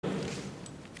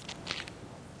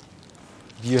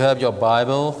If you have your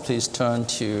Bible, please turn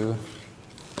to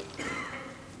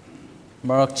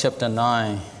Mark chapter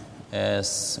 9,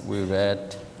 as we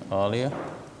read earlier.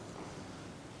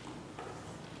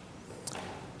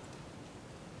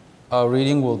 Our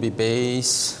reading will be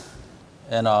based,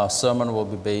 and our sermon will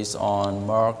be based on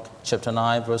Mark chapter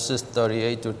 9, verses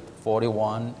 38 to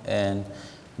 41, and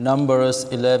Numbers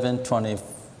 11,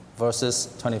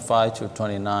 verses 25 to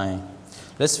 29.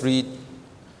 Let's read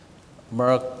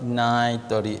Mark 9,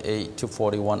 38 to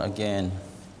 41 again.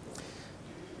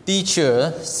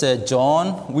 "Teacher," said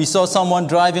John, "we saw someone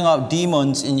driving out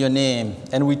demons in your name,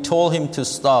 and we told him to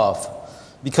stop,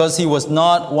 because he was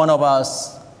not one of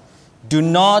us." "Do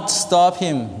not stop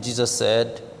him," Jesus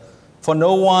said, "for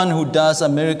no one who does a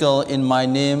miracle in my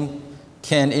name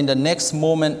can in the next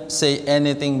moment say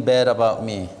anything bad about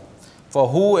me. For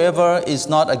whoever is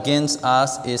not against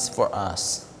us is for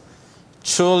us.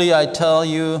 Truly I tell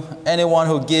you, anyone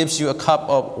who gives you a cup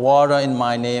of water in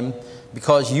my name,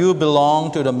 because you belong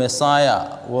to the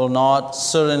Messiah, will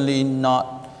certainly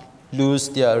not lose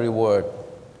their reward."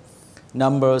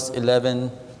 Numbers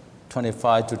 11,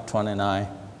 25 to 29.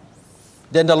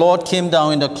 "Then the Lord came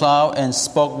down in the cloud and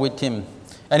spoke with him,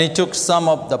 and he took some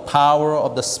of the power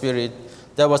of the Spirit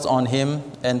that was on him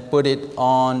and put it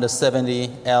on the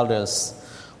 70 elders.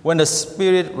 When the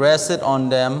Spirit rested on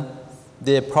them,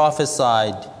 they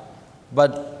prophesied,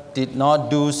 but did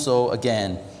not do so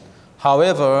again.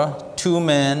 However, 2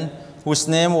 men whose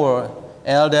names were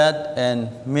Eldad and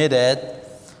Medad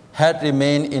had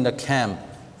remained in the camp.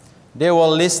 They were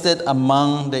listed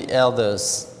among the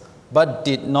elders, but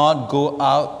did not go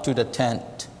out to the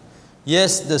tent.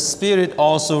 Yes, the Spirit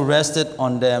also rested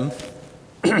on them,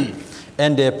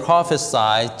 and they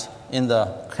prophesied in the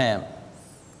camp.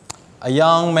 A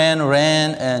young man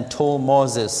ran and told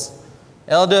Moses,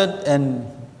 'Eldad and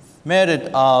Medad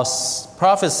are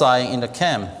prophesying in the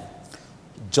camp.'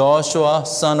 Joshua,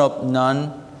 son of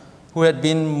Nun, who had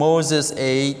been Moses'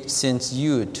 aide since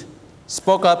youth,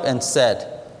 spoke up and said,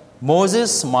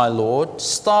 'Moses, my Lord,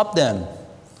 stop them.'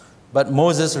 But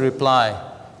Moses replied,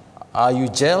 'Are you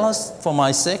jealous for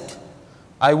my sake?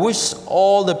 I wish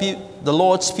all the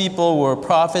Lord's people were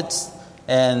prophets,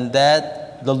 and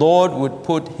that the Lord would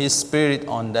put his Spirit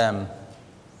on them.'"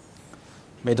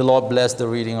 May the Lord bless the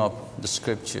reading of the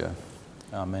Scripture.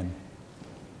 Amen.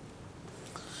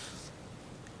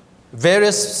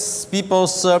 Various people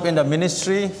serve in the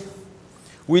ministry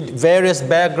with various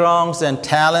backgrounds and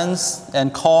talents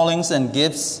and callings and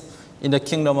gifts in the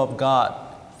kingdom of God.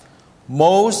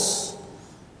 Most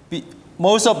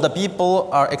of the people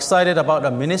are excited about the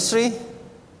ministry,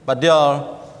 but there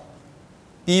are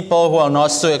people who are not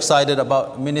so excited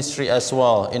about ministry as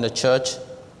well in the church.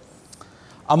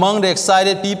 Among the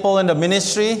excited people in the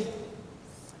ministry,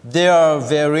 there are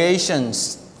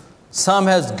variations. Some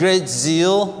have great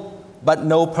zeal, but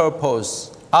no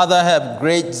purpose. Others have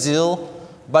great zeal,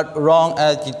 but wrong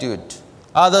attitude.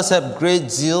 Others have great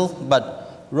zeal,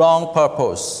 but wrong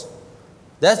purpose.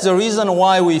 That's the reason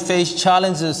why we face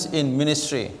challenges in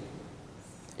ministry,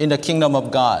 in the kingdom of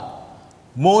God.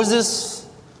 Moses,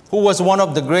 who was one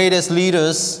of the greatest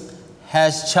leaders,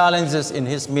 has challenges in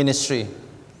his ministry.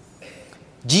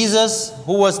 Jesus,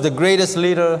 who was the greatest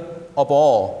leader of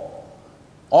all,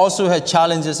 also had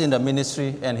challenges in the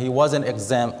ministry, and he wasn't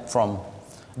exempt from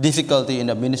difficulty in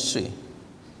the ministry.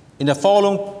 In the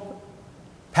following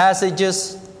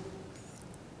passages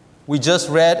we just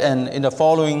read, and in the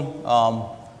following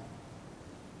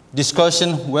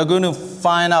discussion, we're going to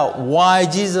find out why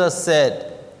Jesus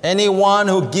said, "Anyone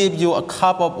who gives you a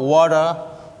cup of water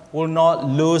will not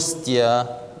lose their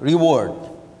reward."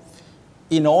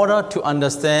 In order to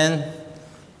understand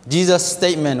Jesus'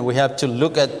 statement, we have to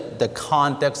look at the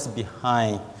context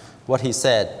behind what he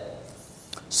said.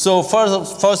 So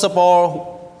first of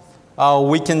all,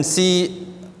 we can see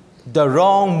the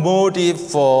wrong motive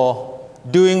for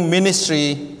doing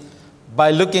ministry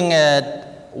by looking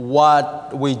at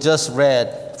what we just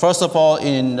read. First of all,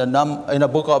 in the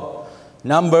book of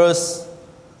Numbers,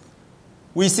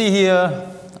 we see here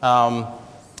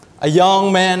a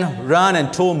young man ran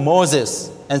and told Moses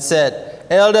and said,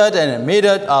 "Eldad and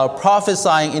Medad are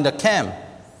prophesying in the camp."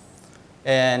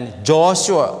 And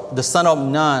Joshua, the son of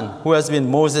Nun, who has been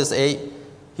Moses' aide,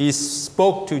 he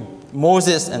spoke to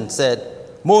Moses and said,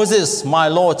 "Moses, my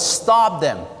Lord, stop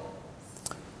them."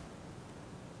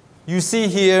 You see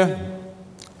here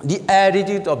the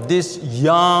attitude of this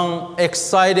young,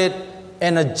 excited,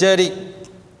 energetic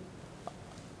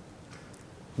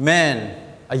man,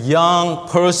 a young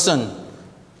person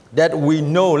that we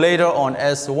know later on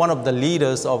as one of the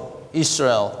leaders of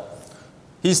Israel.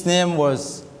 His name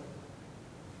was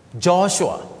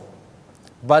Joshua.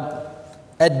 But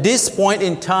at this point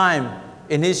in time,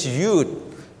 in his youth,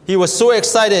 he was so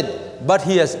excited, but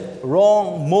he has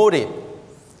wrong motive.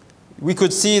 We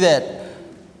could see that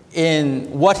in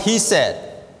what he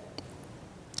said.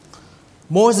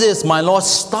 Moses, my Lord,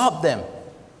 stop them.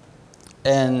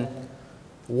 And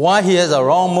why he has a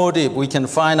wrong motive, we can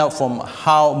find out from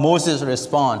how Moses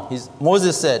responds.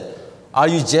 Moses said, "Are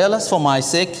you jealous for my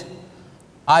sake?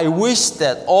 I wish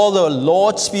that all the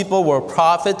Lord's people were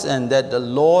prophets and that the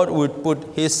Lord would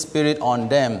put his spirit on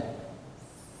them."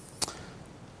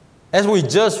 As we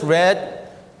just read,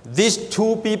 these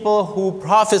two people who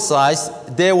prophesied,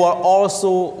 they were also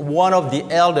one of the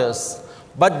elders,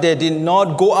 but they did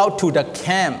not go out to the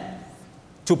camp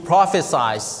to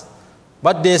prophesy.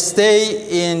 But they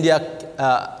stay in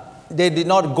they did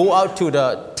not go out to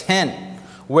the tent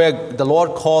where the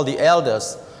Lord called the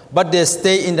elders, but they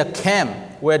stay in the camp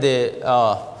where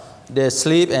they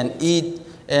sleep and eat,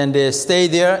 and they stay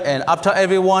there. And after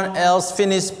everyone else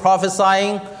finished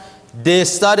prophesying, they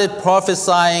started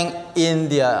prophesying in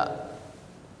their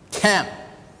camp.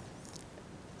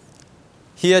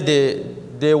 Here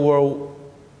they were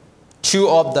two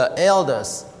of the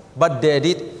elders, but they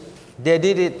did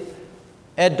it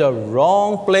at the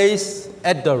wrong place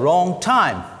at the wrong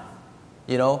time.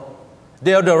 You know,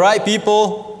 they are the right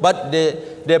people, but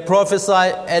they prophesy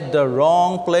at the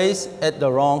wrong place at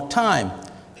the wrong time.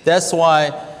 That's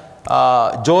why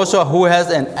Joshua, who has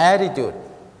an attitude,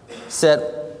 said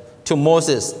to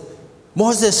Moses,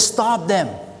 "Moses, stop them."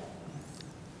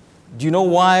 Do you know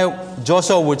why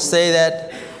Joshua would say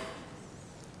that?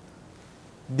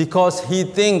 Because he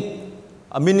thinks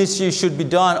a ministry should be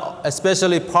done,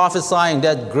 especially prophesying,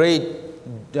 that great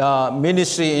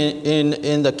ministry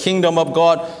in the kingdom of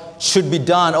God should be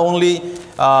done. Only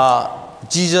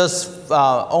Jesus,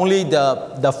 only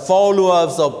the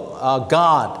followers of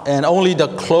God, and only the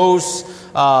close,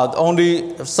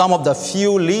 only some of the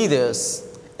few leaders.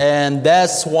 And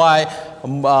that's why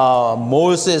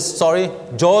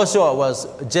Joshua was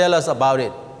jealous about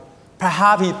it.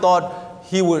 Perhaps he thought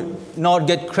he would not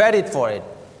get credit for it.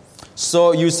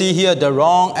 So you see here the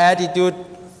wrong attitude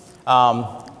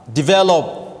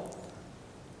developed,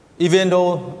 even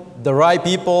though the right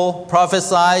people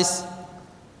prophesied,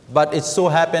 but it so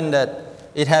happened that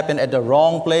it happened at the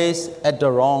wrong place at the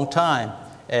wrong time.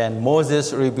 And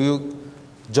Moses rebuked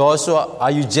Joshua, "Are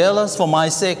you jealous for my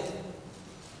sake?"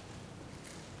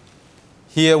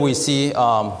 Here we see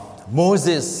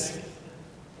Moses,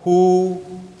 who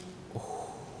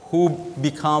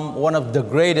become one of the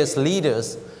greatest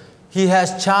leaders. He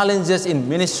has challenges in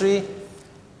ministry,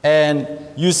 and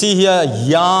you see here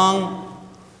young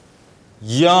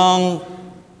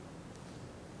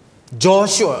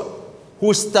Joshua,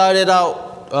 who started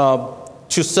out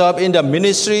to serve in the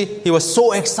ministry. He was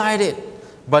so excited,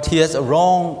 but he has a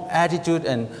wrong attitude,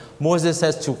 and Moses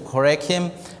has to correct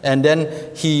him. And then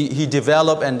he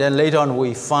developed, and then later on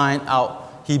we find out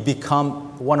he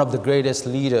become one of the greatest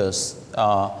leaders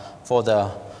for the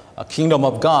kingdom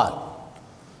of God.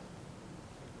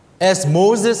 As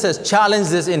Moses has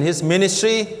challenges in his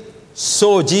ministry,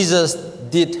 so Jesus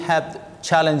did have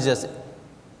challenges.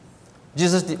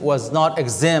 Jesus was not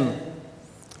exempt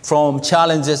from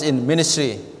challenges in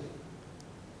ministry,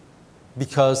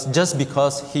 because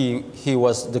he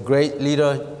was the great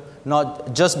leader,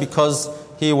 not just because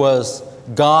he was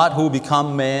God who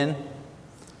became man.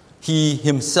 He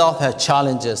himself had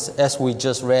challenges, as we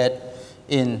just read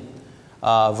in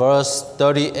verse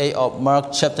 38 of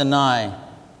Mark chapter 9.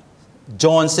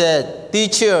 John said,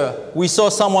 "Teacher, we saw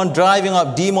someone driving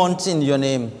out demons in your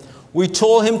name. We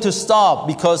told him to stop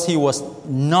because he was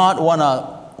not one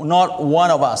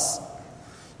of us."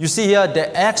 You see here,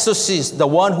 the exorcist, the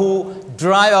one who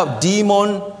drive out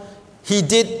demon, he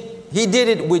did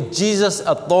it with Jesus'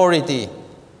 authority.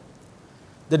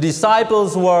 The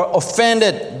disciples were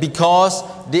offended because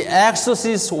the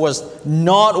exorcist was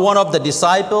not one of the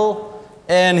disciples,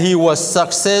 and he was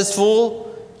successful,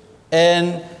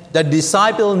 and the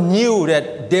disciple knew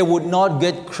that they would not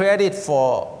get credit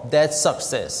for that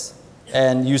success.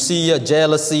 And you see a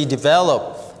jealousy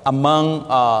develop among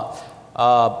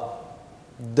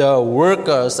the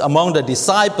workers, among the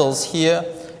disciples here.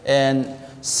 And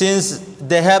since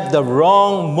they have the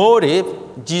wrong motive,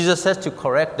 Jesus has to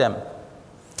correct them.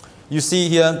 You see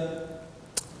here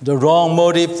the wrong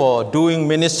motive for doing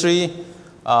ministry.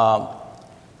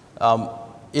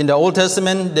 In the Old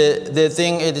Testament, they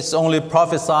think it is only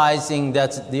prophesying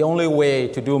that's the only way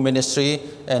to do ministry.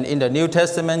 And in the New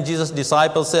Testament, Jesus'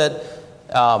 disciples said,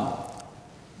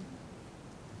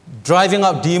 driving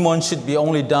out demons should be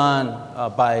only done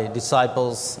by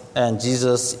disciples and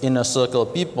Jesus' inner circle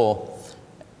people.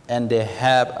 and they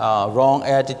have a wrong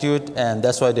attitude, and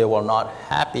that's why they were not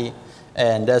happy,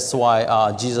 and that's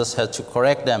why Jesus had to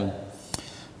correct them.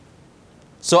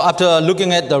 So after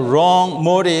looking at the wrong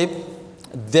motive,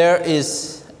 there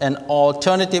is an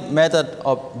alternative method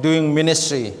of doing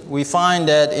ministry. We find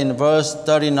that in verse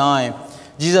 39,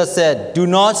 Jesus said, "Do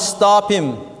not stop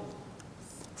him,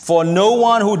 for no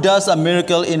one who does a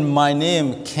miracle in my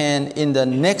name can in the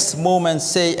next moment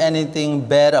say anything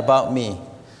bad about me.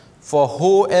 For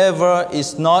whoever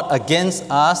is not against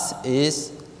us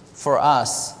is for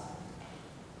us."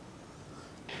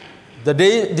 The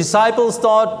disciples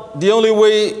thought the only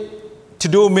way to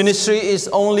do ministry is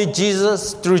only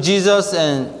Jesus, through Jesus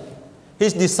and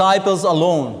his disciples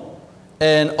alone.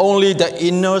 And only the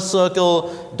inner circle,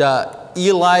 the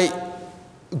elite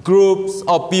groups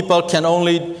of people can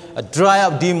only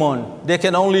drive out demons. They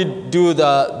can only do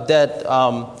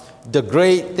the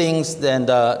great things and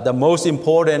the most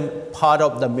important part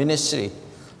of the ministry.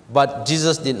 But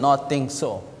Jesus did not think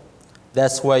so.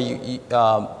 That's why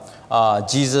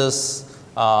Jesus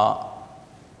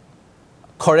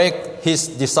correct his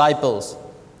disciples.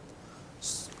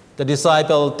 The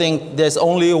disciples think there's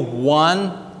only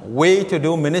one way to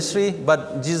do ministry,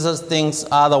 but Jesus thinks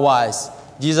otherwise.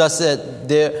 Jesus said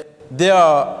there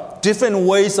are different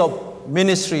ways of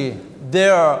ministry.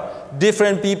 There are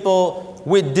different people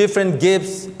with different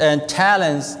gifts and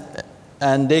talents,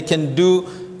 and they can do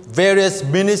various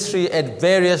ministry at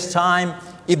various times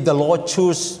if the Lord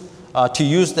chooses to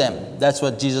use them. That's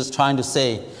what Jesus is trying to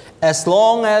say. As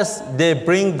long as they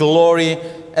bring glory,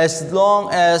 as long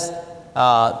as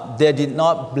they did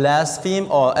not blaspheme,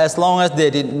 or as long as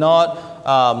they did not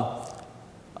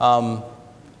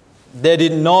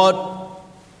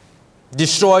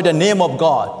destroy the name of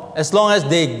God, as long as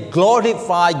they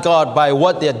glorify God by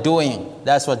what they're doing.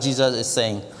 That's what Jesus is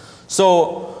saying.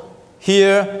 So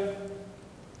here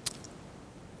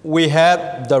we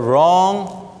have the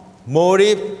wrong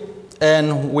motive,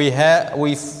 and we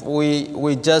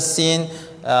just seen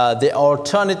the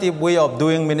alternative way of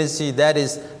doing ministry. That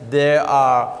is, there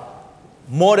are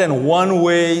more than one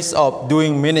ways of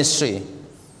doing ministry.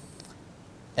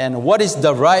 And what is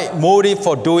the right motive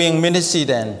for doing ministry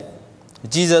then?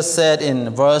 Jesus said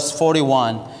in verse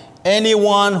 41,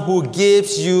 "Anyone who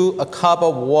gives you a cup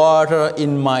of water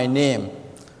in my name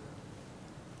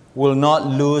will not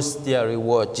lose their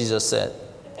reward," Jesus said.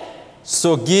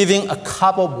 So giving a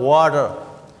cup of water,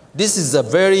 this is a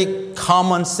very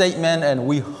common statement, and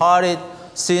we heard it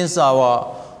since our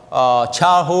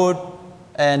childhood,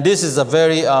 and this is a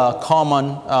very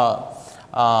common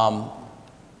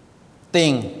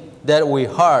thing that we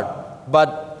heard.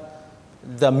 But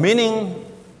the meaning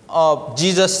of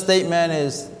Jesus' statement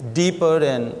is deeper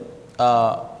than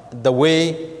the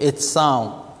way it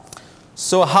sounds.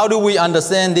 So how do we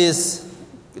understand this,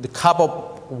 the cup of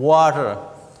water?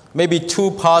 Maybe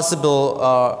two possible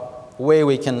way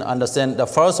we can understand. The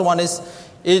first one is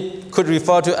it could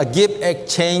refer to a gift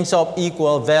exchange of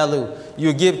equal value.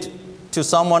 You give to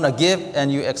someone a gift and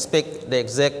you expect the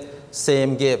exact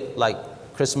same gift. Like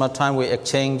Christmas time, we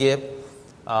exchange gift,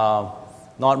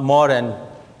 not more than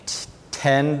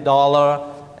 $10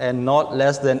 and not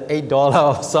less than $8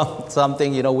 or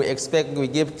something. You know, we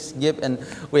give and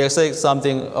we expect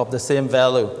something of the same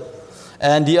value.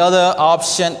 And the other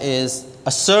option is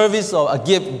a service or a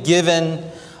gift given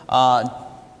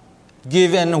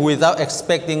without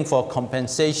expecting for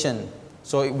compensation.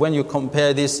 So when you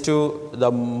compare these two,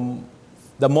 the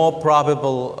more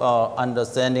probable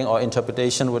understanding or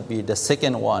interpretation would be the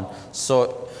second one.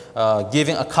 So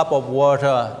giving a cup of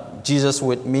water, Jesus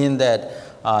would mean that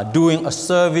doing a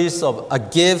service of a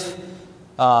gift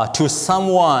to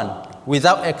someone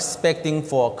without expecting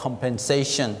for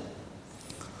compensation.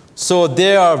 So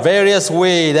there are various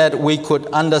ways that we could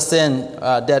understand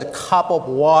that cup of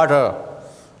water,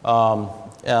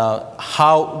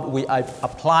 how we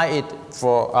apply it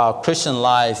for our Christian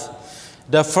life.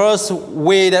 The first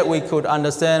way that we could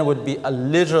understand would be a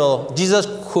literal. Jesus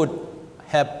could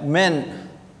have meant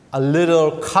a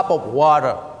little cup of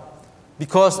water.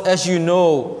 Because as you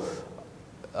know,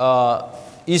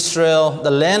 Israel,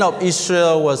 the land of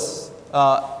Israel was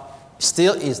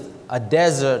still is a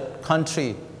desert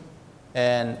country.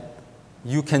 And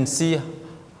you can see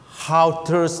how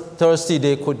thirsty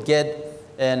they could get.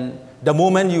 And the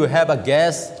moment you have a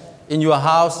guest in your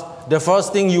house, the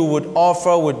first thing you would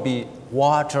offer would be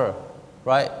water,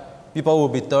 right? People will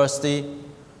be thirsty.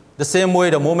 The same way,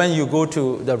 the moment you go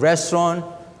to the restaurant,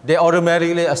 they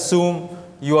automatically assume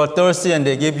you are thirsty and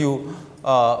they give you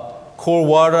cold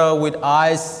water with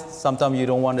ice. Sometimes you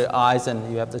don't want the ice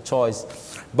and you have the choice.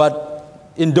 But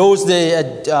in those days,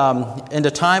 in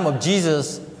the time of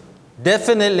Jesus,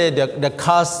 definitely the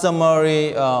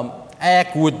customary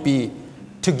act would be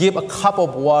to give a cup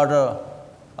of water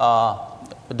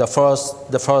the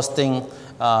first thing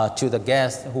to the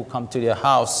guests who come to their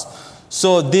house.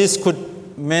 So this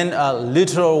could mean a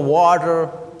literal water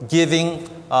giving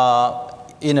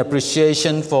in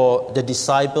appreciation for the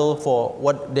disciple for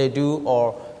what they do,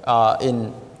 or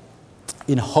in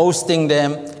hosting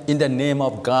them in the name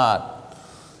of God.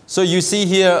 So you see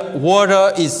here,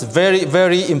 water is very,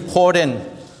 very important.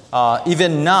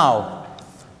 Even now,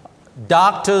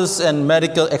 doctors and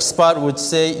medical experts would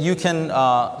say you can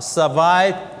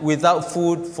survive without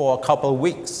food for a couple of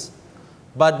weeks,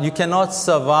 but you cannot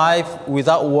survive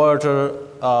without water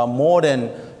more than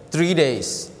 3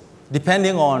 days,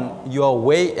 depending on your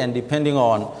weight and depending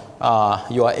on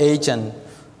your age, and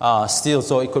still,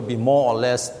 so it could be more or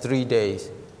less 3 days.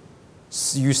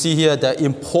 So you see here the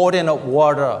importance of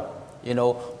water.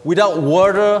 Without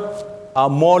water, a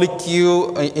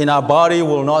molecule in our body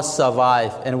will not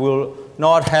survive and will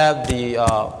not have the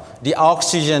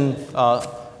oxygen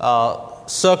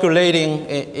circulating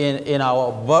in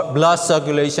our blood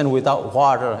circulation without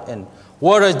water. And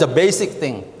water is the basic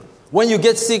thing. When you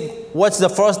get sick, what's the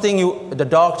first thing the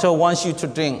doctor wants you to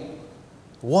drink?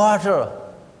 Water,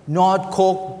 not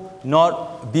Coke,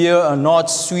 not beer, or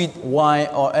not sweet wine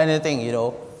or anything.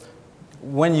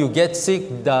 When you get sick,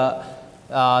 what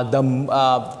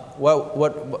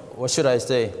should I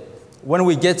say? When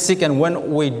we get sick and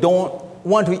when we don't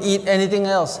want to eat anything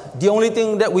else, the only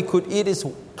thing that we could eat is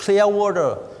clear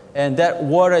water, and that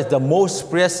water is the most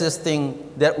precious thing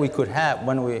that we could have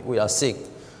when we are sick.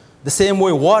 The same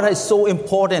way, water is so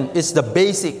important. It's the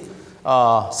basic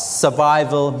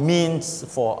survival means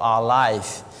for our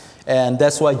life. And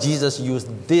that's why Jesus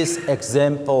used this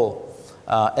example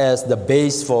as the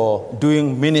base for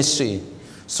doing ministry.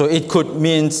 So it could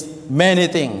mean many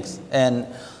things. And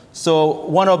so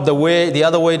the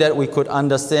other way that we could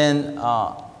understand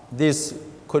this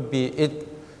could be,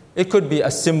 it could be a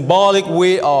symbolic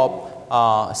way of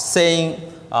saying,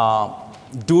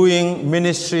 doing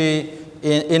ministry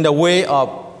in the way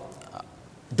of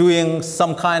doing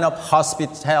some kind of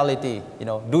hospitality,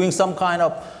 doing some kind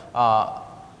of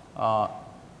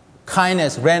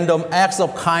kindness, random acts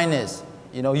of kindness.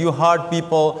 You heard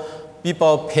people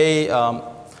pay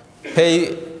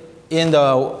in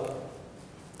the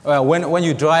when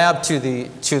you drive up to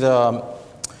the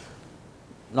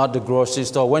not the grocery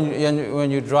store,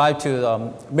 when you drive to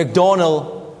the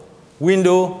McDonald's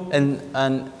window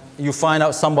and you find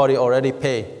out somebody already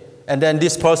paid, and then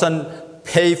this person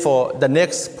pay for the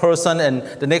next person, and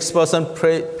the next person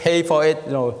pay for it.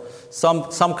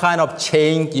 Some kind of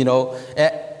change,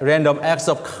 random acts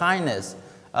of kindness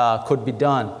could be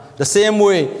done. The same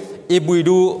way, if we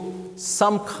do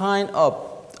some kind of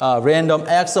random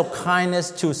acts of kindness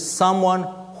to someone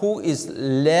who is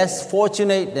less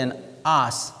fortunate than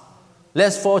us,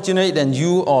 less fortunate than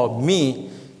you or me,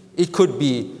 it could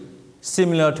be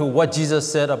similar to what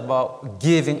Jesus said about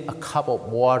giving a cup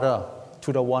of water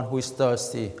to the one who is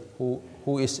thirsty,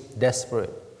 who is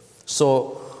desperate.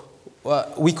 So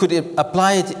we could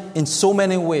apply it in so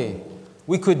many ways.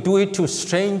 We could do it to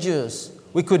strangers.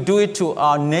 We could do it to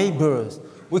our neighbors.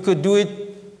 We could do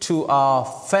it to our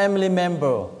family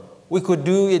member. We could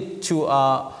do it to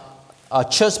our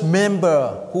church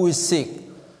member who is sick.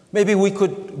 Maybe we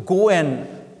could go and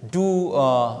do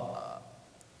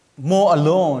more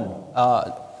alone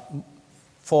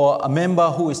for a member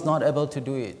who is not able to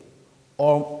do it.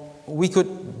 Or we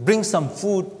could bring some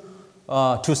food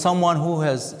to someone who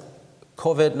has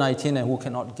COVID-19 and who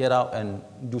cannot get out and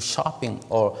do shopping.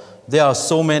 Or there are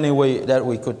so many ways that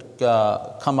we could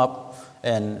come up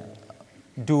and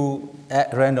do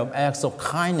random acts of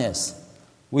kindness,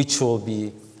 which will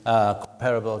be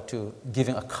comparable to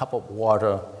giving a cup of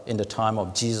water in the time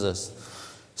of Jesus.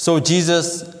 So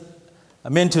Jesus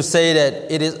meant to say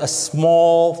that it is a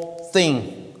small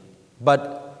thing,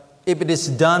 but if it is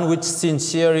done with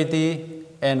sincerity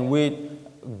and with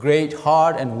great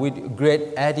heart and with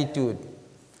great attitude,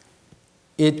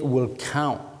 it will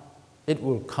count. It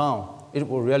will count. It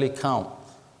will really count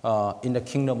in the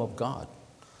kingdom of God.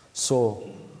 So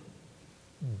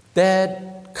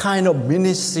that kind of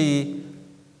ministry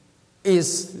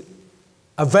is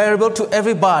available to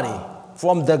everybody,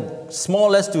 from the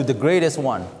smallest to the greatest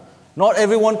one. Not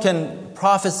everyone can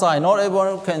prophesy. Not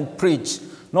everyone can preach.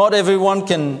 Not everyone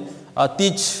can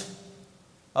teach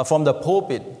from the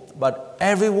pulpit. But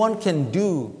everyone can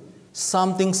do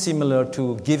something similar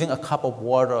to giving a cup of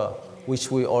water, which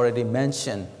we already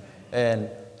mentioned. And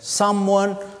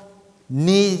someone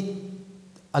needs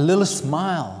a little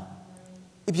smile.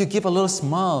 If you give a little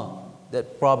smile,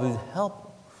 that probably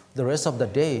help the rest of the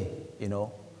day,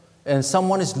 And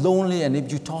someone is lonely, and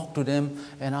if you talk to them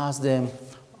and ask them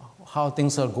how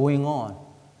things are going on,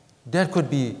 that could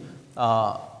be,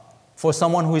 for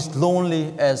someone who is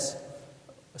lonely, as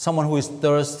someone who is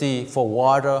thirsty for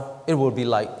water, it will be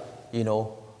like,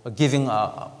 giving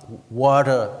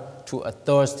water to a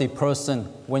thirsty person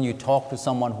when you talk to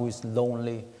someone who is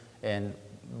lonely. And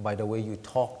by the way you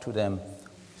talk to them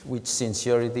with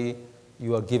sincerity,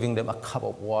 you are giving them a cup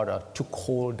of water to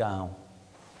cool down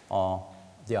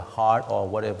their heart or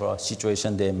whatever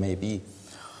situation they may be.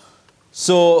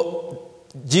 So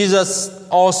Jesus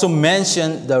also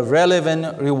mentioned the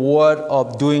relevant reward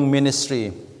of doing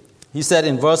ministry. He said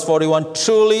in verse 41,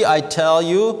 "Truly I tell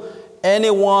you,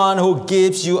 anyone who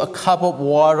gives you a cup of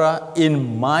water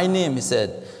in my name," he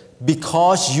said,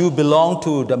 "because you belong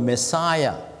to the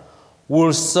Messiah,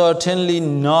 will certainly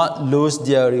not lose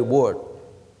their reward."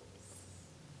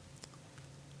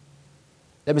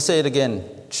 Let me say it again.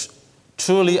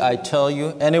 Truly I tell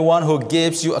you, anyone who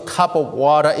gives you a cup of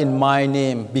water in my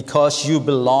name because you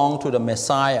belong to the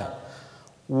Messiah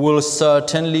will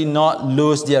certainly not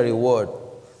lose their reward.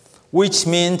 Which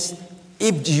means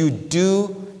if you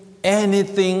do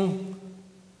anything,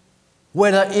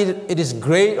 whether it is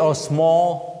great or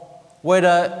small,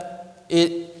 whether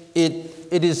it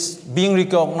is being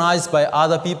recognized by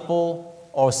other people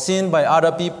or seen by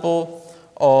other people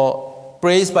or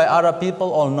praised by other people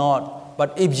or not,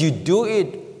 but if you do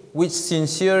it with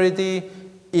sincerity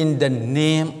in the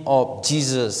name of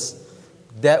Jesus,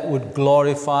 that would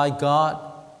glorify God.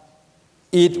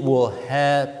 It will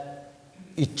have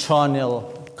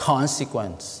eternal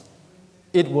consequence.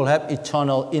 It will have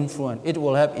eternal influence. It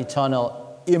will have eternal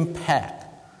impact.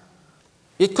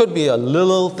 It could be a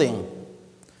little thing.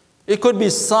 It could be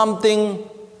something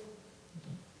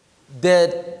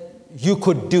that you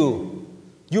could do.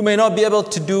 You may not be able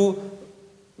to do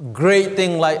great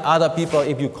thing like other people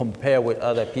if you compare with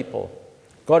other people.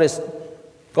 God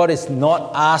is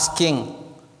not asking.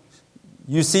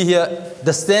 You see here,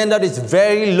 the standard is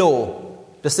very low.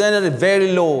 The standard is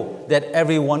very low that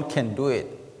everyone can do it.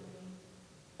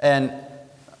 And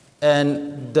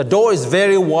the door is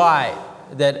very wide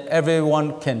that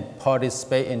everyone can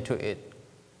participate into it.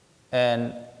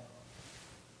 And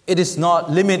it is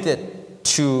not limited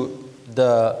to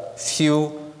the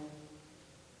few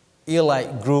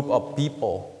elite group of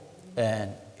people,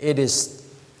 and it is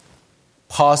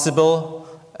possible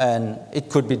and it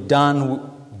could be done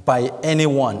by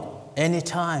anyone,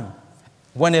 anytime,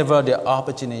 whenever the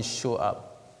opportunity show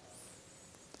up.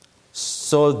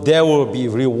 So there will be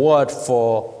reward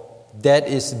for that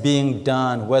is being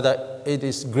done, whether it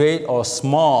is great or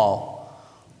small,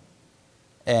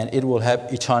 and it will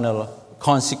have eternal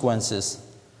consequences.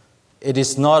 It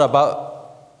is not about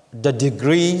the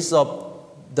degrees of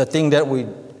the thing that we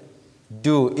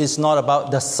do. It's not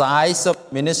about the size of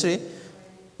ministry.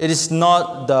 It is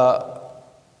not the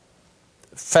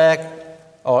fact,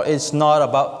 or it's not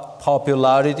about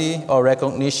popularity or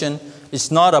recognition.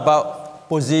 It's not about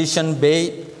position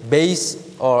base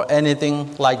or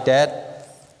anything like that,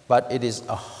 but it is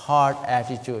a heart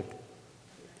attitude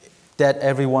that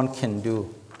everyone can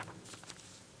do.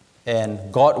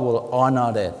 And God will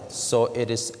honor that. So it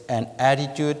is an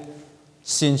attitude,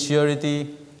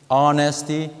 sincerity,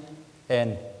 honesty,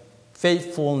 and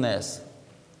faithfulness.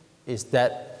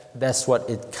 That's what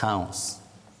it counts.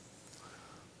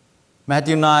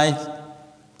 Matthew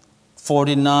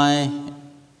 9:49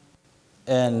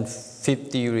 and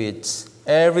 50 reads,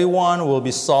 "Everyone will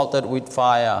be salted with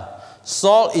fire.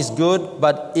 Salt is good,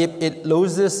 but if it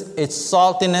loses its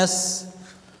saltiness,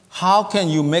 how can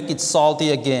you make it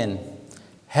salty again?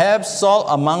 Have salt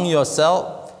among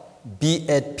yourselves. Be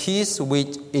at peace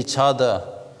with each other."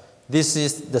 This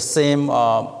is the same.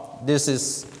 This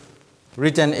is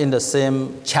written in the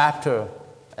same chapter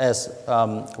as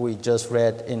we just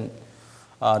read in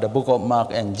the book of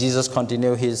Mark. And Jesus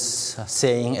continued his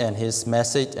saying and his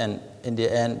message. And in the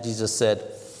end, Jesus said,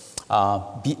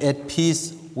 "Be at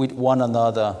peace with one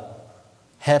another.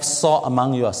 Have salt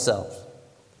among yourselves."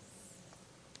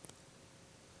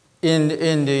 In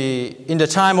the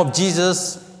time of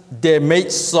Jesus, they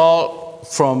made salt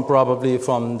probably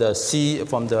from the sea,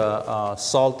 from the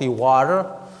salty water,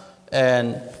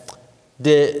 and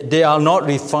they are not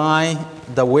refined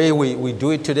the way we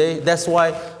do it today. That's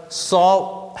why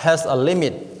salt has a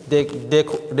limit. They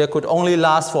could only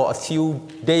last for a few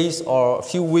days or a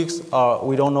few weeks, or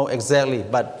we don't know exactly.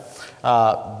 But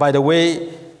by the way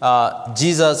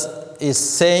Jesus is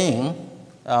saying,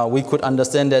 we could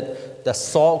understand that the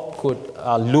salt could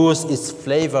lose its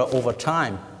flavor over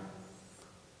time.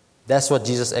 That's what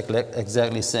Jesus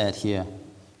exactly said here.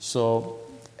 So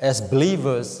as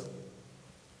believers,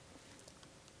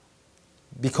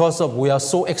 because of we are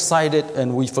so excited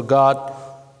and we forgot,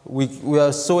 we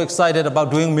are so excited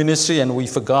about doing ministry and we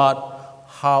forgot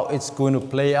how it's going to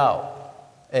play out.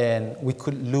 And we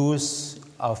could lose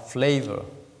our flavor.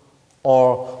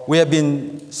 Or we have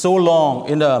been so long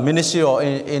in the ministry or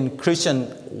in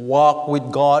Christian walk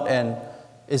with God, and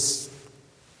it's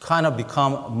kind of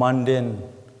become mundane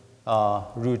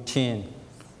routine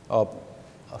of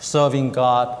serving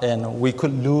God, and we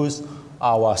could lose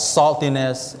our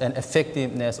saltiness and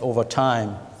effectiveness over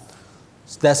time.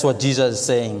 That's what Jesus is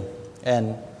saying.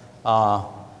 And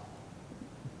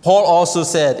Paul also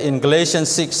said in Galatians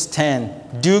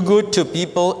 6:10, do good to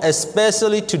people,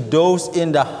 especially to those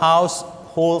in the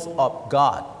household of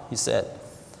God, he said.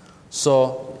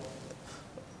 So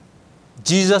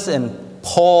Jesus and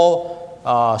Paul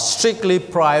strictly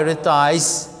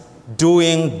prioritize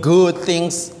doing good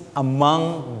things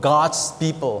among God's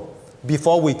people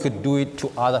before we could do it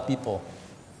to other people.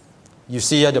 You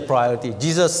see here the priority.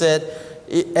 Jesus said,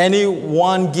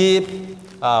 anyone give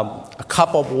a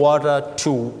cup of water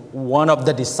to one of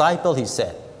the disciples, he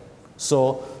said.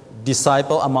 So,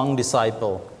 disciple among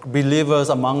disciples, believers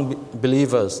among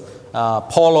believers.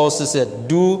 Paul also said,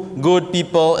 do good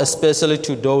people, especially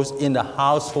to those in the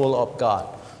household of God.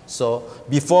 So,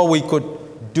 before we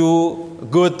could do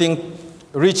good things,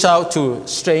 reach out to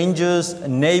strangers,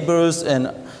 neighbors,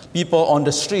 and people on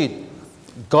the street,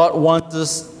 God wants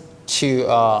us to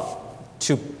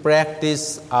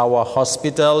practice our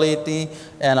hospitality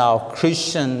and our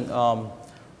Christian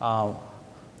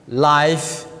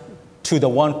life to the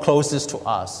one closest to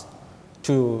us,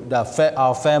 to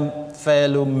our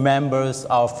fellow members,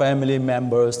 our family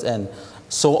members, and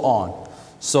so on.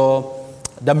 So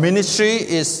the ministry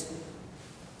is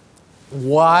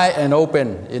wide and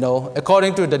open.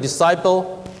 According to the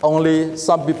disciple, only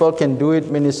some people can do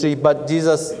it ministry, but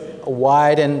Jesus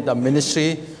widened the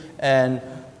ministry, and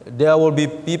there will be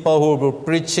people who will be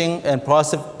preaching and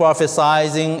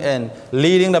prophesying and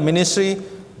leading the ministry,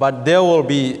 but there will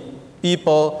be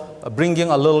people bringing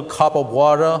a little cup of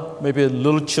water, maybe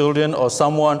little children or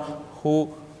someone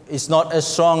who is not as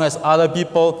strong as other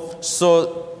people.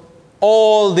 So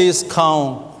all these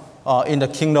count in the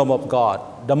kingdom of God.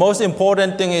 The most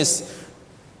important thing is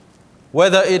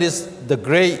whether it is the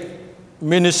great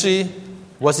ministry,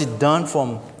 was it done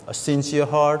from a sincere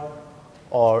heart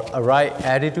or a right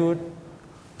attitude.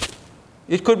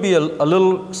 It could be a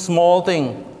little small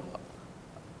thing,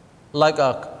 like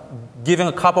giving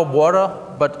a cup of water,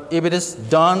 but if it is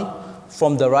done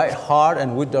from the right heart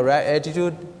and with the right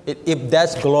attitude, if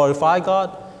that's glorify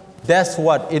God, that's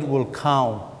what it will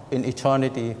count in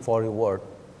eternity for reward.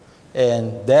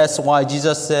 And that's why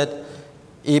Jesus said,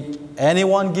 if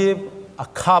anyone give a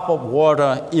cup of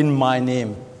water in my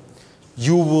name,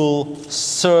 you will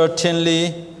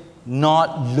certainly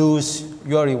not lose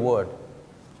your reward.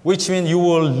 Which means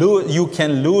you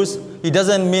can lose. It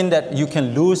doesn't mean that you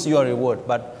can lose your reward,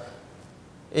 but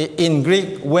in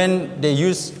Greek, when they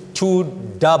use two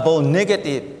double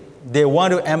negative, they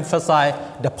want to emphasize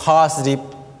the positive.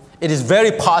 It is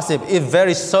very positive, it's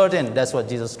very certain. That's what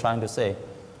Jesus is trying to say.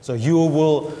 So you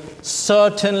will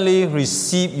certainly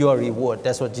receive your reward.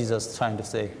 That's what Jesus is trying to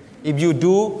say. If you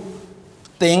do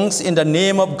things in the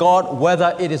name of God,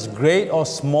 whether it is great or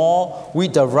small,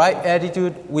 with the right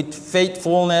attitude, with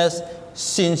faithfulness,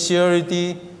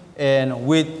 sincerity, and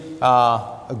with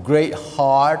a great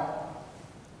heart,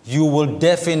 you will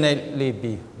definitely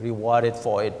be rewarded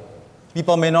for it.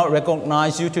 People may not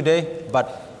recognize you today,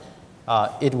 but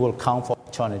it will count for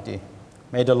eternity.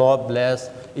 May the Lord bless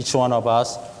each one of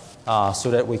us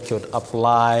so that we could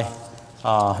apply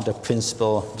the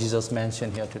principle Jesus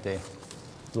mentioned here today.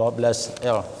 Lord bless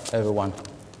everyone.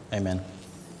 Amen.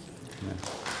 Amen.